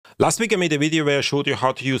Last week I made a video where I showed you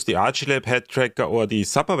how to use the Envelop head tracker or the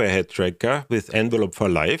subaware head tracker with Envelop for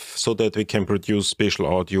Live so that we can produce spatial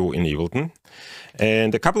audio in Ableton.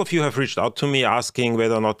 And a couple of you have reached out to me asking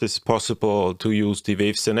whether or not it's possible to use the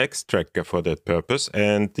Awesomeness tracker for that purpose.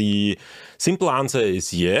 And the simple answer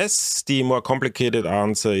is yes. The more complicated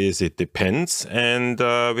answer is it depends. And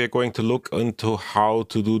we're going to look into how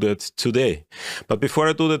to do that today. But before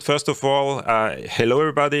I do that, first of all, hello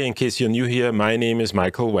everybody. In case you're new here, my name is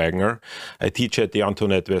Michael Wagner. I teach at the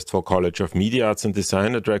Antoinette Westphal College of Media Arts and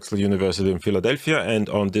Design at Drexel University in Philadelphia. And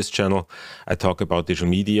on this channel, I talk about digital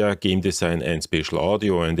media, game design, and spatial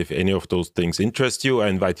audio. And if any of those things interest you, I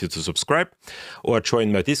invite you to subscribe or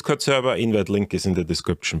join my Discord server. Invite link is in the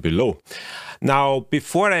description below. Now,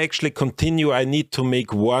 before I actually continue, I need to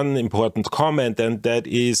make one important comment, and that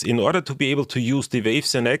is, in order to be able to use the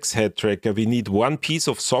Awesomeness head tracker, we need one piece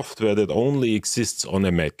of software that only exists on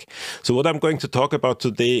a Mac. So what I'm going to talk about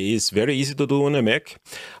today is very easy to do on a Mac.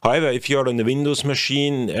 However, if you're on a Windows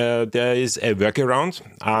machine, there is a workaround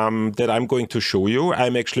that I'm going to show you.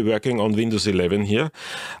 I'm actually working on Windows 11 here.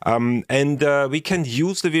 We can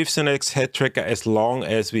use the Awesomeness head tracker as long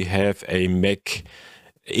as we have a Mac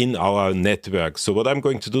in our network. So what I'm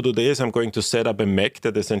going to do today is I'm going to set up a Mac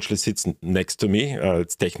that essentially sits next to me.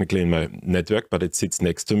 It's technically in my network, but it sits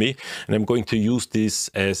next to me. And I'm going to use this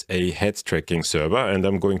as a head tracking server. And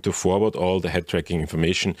I'm going to forward all the head tracking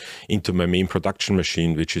information into my main production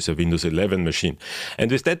machine, which is a Windows 11 machine.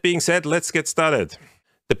 And with that being said, let's get started.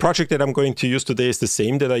 The project that I'm going to use today is the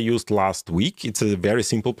same that I used last week. It's a very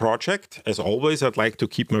simple project. As always, I'd like to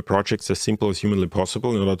keep my projects as simple as humanly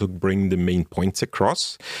possible in order to bring the main points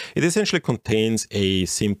across. It essentially contains a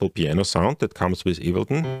simple piano sound that comes with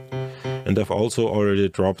Ableton. And I've also already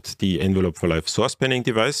dropped the Envelop for Live source panning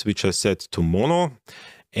device, which I set to mono.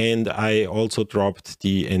 And I also dropped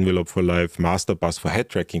the Envelop for Live master bus for head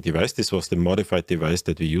tracking device. This was the modified device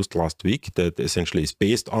that we used last week that essentially is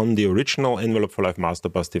based on the original Envelop for Live master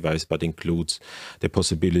bus device, but includes the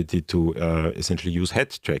possibility to essentially use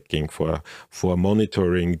head tracking for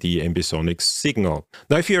monitoring the ambisonics signal.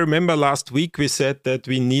 Now, if you remember last week, we said that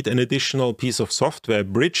we need an additional piece of software,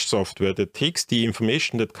 bridge software, that takes the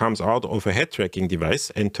information that comes out of a head tracking device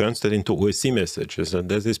and turns that into OSC messages. And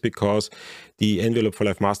that is because the Envelop for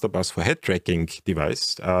Live master bus for head tracking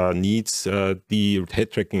device needs the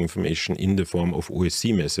head tracking information in the form of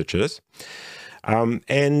OSC messages.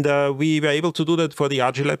 We were able to do that for the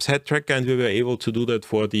Envelop's head tracker, and we were able to do that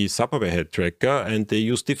for the subaware head tracker, and they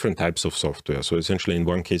use different types of software. So essentially in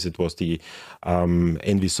one case it was the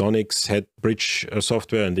ambisonics head bridge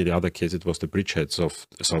software, and in the other case it was the bridge head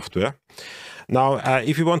software. Now,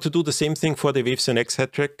 if you want to do the same thing for the Awesomeness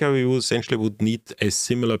head tracker, we essentially would need a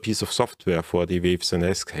similar piece of software for the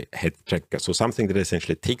Awesomeness head tracker. So something that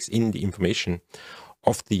essentially takes in the information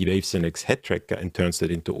of the Awesomeness head tracker and turns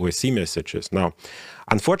that into OSC messages. Now,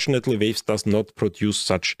 unfortunately, Waves does not produce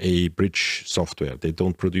such a bridge software. They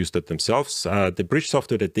don't produce that themselves. The bridge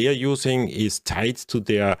software that they are using is tied to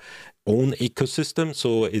their own ecosystem,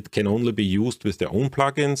 so it can only be used with their own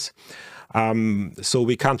plugins. So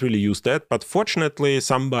we can't really use that, but fortunately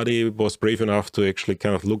somebody was brave enough to actually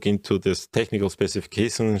kind of look into this technical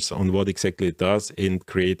specifications on what exactly it does and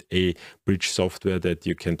create a bridge software that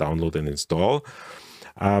you can download and install.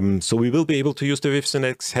 So we will be able to use the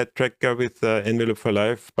Awesomeness head tracker with Envelop for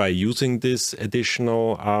Live by using this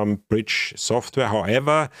additional bridge software.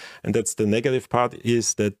 However, and that's the negative part,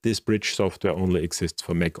 is that this bridge software only exists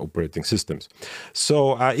for Mac operating systems.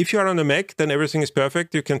 So if you are on a Mac, then everything is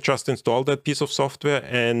perfect. You can just install that piece of software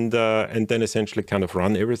and then essentially kind of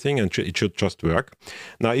run everything, and it should just work.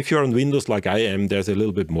 Now, if you're on Windows like I am, there's a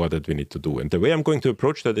little bit more that we need to do. And the way I'm going to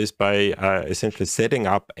approach that is by essentially setting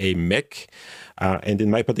up a Mac. And in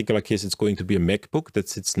my particular case, it's going to be a MacBook that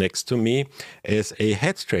sits next to me as a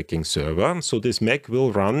head tracking server. So this Mac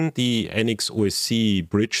will run the NX OSC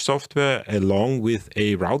bridge software along with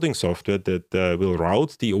a routing software that will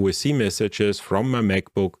route the OSC messages from my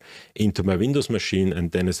MacBook into my Windows machine. And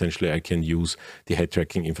then essentially I can use the head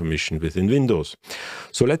tracking information within Windows.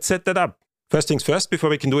 So let's set that up. First things first, before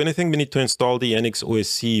we can do anything, we need to install the NX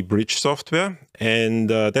OSC bridge software. And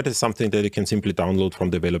that is something that you can simply download from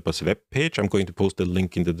the developer's webpage. I'm going to post a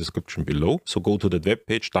link in the description below. So go to that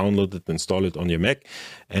webpage, download it, install it on your Mac,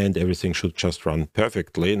 and everything should just run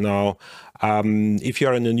perfectly. Now, if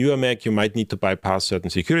you're on a newer Mac, you might need to bypass certain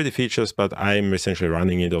security features, but I'm essentially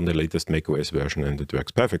running it on the latest macOS version and it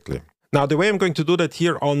works perfectly. Now, the way I'm going to do that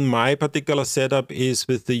here on my particular setup is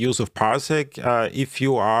with the use of Parsec. If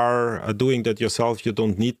you are doing that yourself, you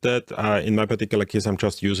don't need that. In my particular case, I'm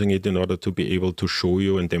just using it in order to be able to show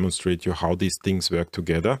you and demonstrate you how these things work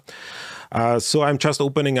together. So I'm just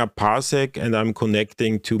opening up Parsec and I'm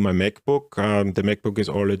connecting to my MacBook. The MacBook is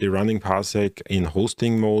already running Parsec in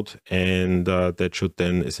hosting mode, and that should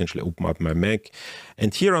then essentially open up my Mac.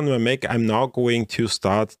 And here on my Mac, I'm now going to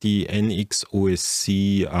start the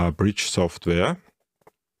NXOSC bridge software.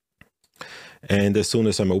 And as soon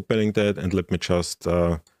as I'm opening that, and let me just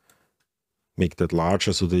make that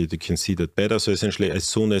larger so that you can see that better. So essentially, as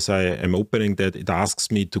soon as I am opening that, it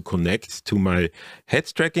asks me to connect to my head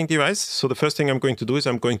tracking device. So the first thing I'm going to do is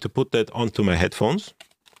I'm going to put that onto my headphones.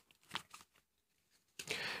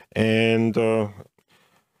 And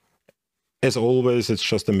as always, it's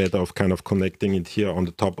just a matter of kind of connecting it here on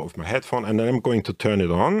the top of my headphone, and then I'm going to turn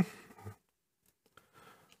it on.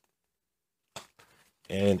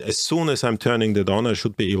 And as soon as I'm turning that on, I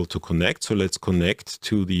should be able to connect. So let's connect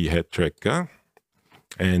to the head tracker.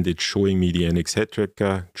 And it's showing me the NX head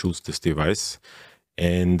tracker. Choose this device.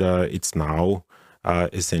 And it's now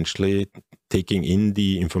essentially taking in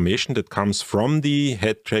the information that comes from the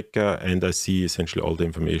head tracker. And I see essentially all the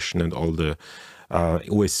information and all the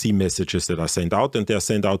OSC messages that are sent out, and they're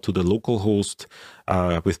sent out to the local host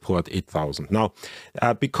with port 8000. Now,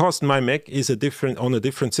 because my Mac is on a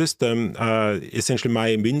different system, essentially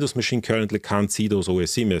my Windows machine currently can't see those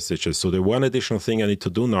OSC messages. So the one additional thing I need to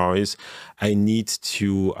do now is I need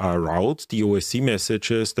to route the OSC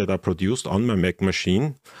messages that are produced on my Mac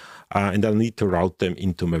machine. And I'll need to route them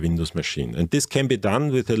into my Windows machine. And this can be done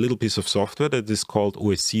with a little piece of software that is called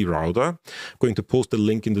OSC Router. I'm going to post a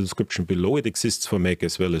link in the description below. It exists for Mac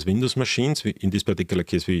as well as Windows machines. In this particular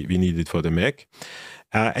case, we need it for the Mac.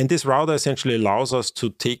 And this router essentially allows us to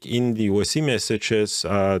take in the OSC messages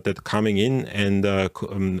that are coming in and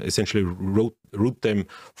essentially route them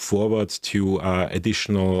forward to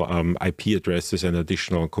additional IP addresses and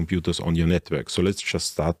additional computers on your network. So let's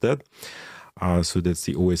just start that. So that's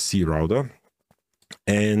the OSC router.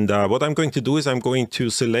 And what I'm going to do is I'm going to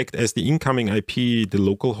select as the incoming IP the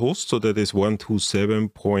local host. So that is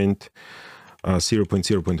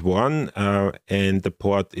 127.0.0.1 and the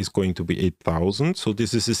port is going to be 8000. So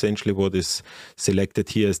this is essentially what is selected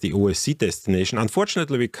here as the OSC destination.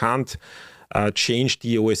 Unfortunately, we can't change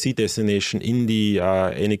the OSC destination in the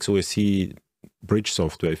NXOSC bridge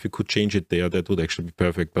software. If we could change it there, that would actually be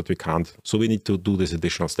perfect, but we can't. So we need to do this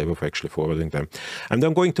additional step of actually forwarding them. And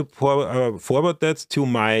I'm going to forward that to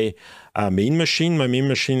my main machine. My main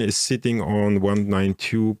machine is sitting on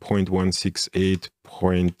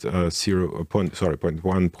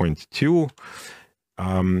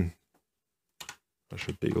 192.168.1.2. I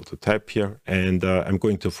should be able to type here. And I'm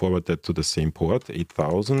going to forward that to the same port,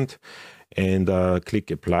 8000. And click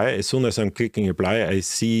apply. As soon as I'm clicking apply, I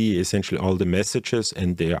see essentially all the messages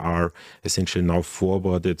and they are essentially now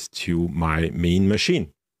forwarded to my main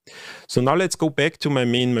machine. So now let's go back to my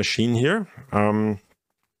main machine here.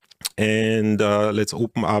 And let's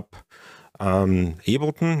open up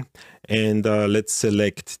Ableton and let's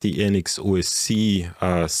select the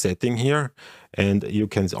NXOSC setting here. And you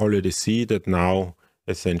can already see that now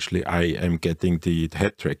essentially I am getting the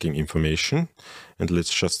head tracking information, and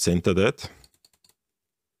let's just center that.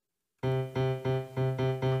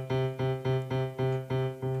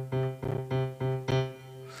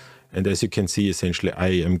 And as you can see, essentially I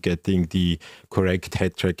am getting the correct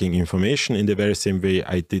head tracking information in the very same way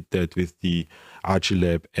I did that with the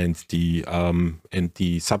Archilab and the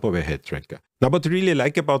Subaware head tracker. Now, what I really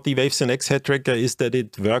like about the Awesomeness head tracker is that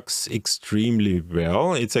it works extremely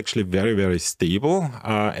well. It's actually very, very stable,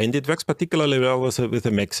 and it works particularly well with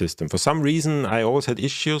a Mac system. For some reason, I always had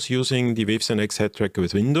issues using the Awesomeness head tracker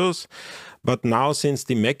with Windows. But now, since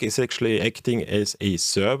the Mac is actually acting as a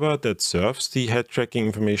server that serves the head tracking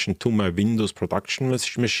information to my Windows production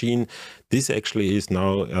machine, this actually is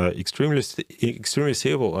now extremely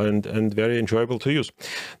stable and very enjoyable to use.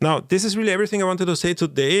 Now, this is really everything I wanted to say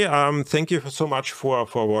today. Thank you so much for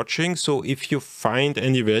watching. So if you find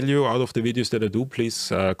any value out of the videos that I do,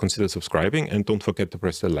 please consider subscribing, and don't forget to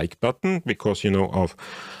press the like button because you know of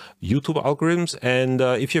YouTube algorithms. And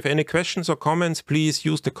if you have any questions or comments, please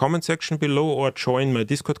use the comment section below or join my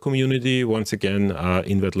Discord community. Once again,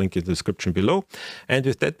 invite link in the description below. And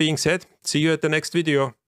with that being said, see you at the next video.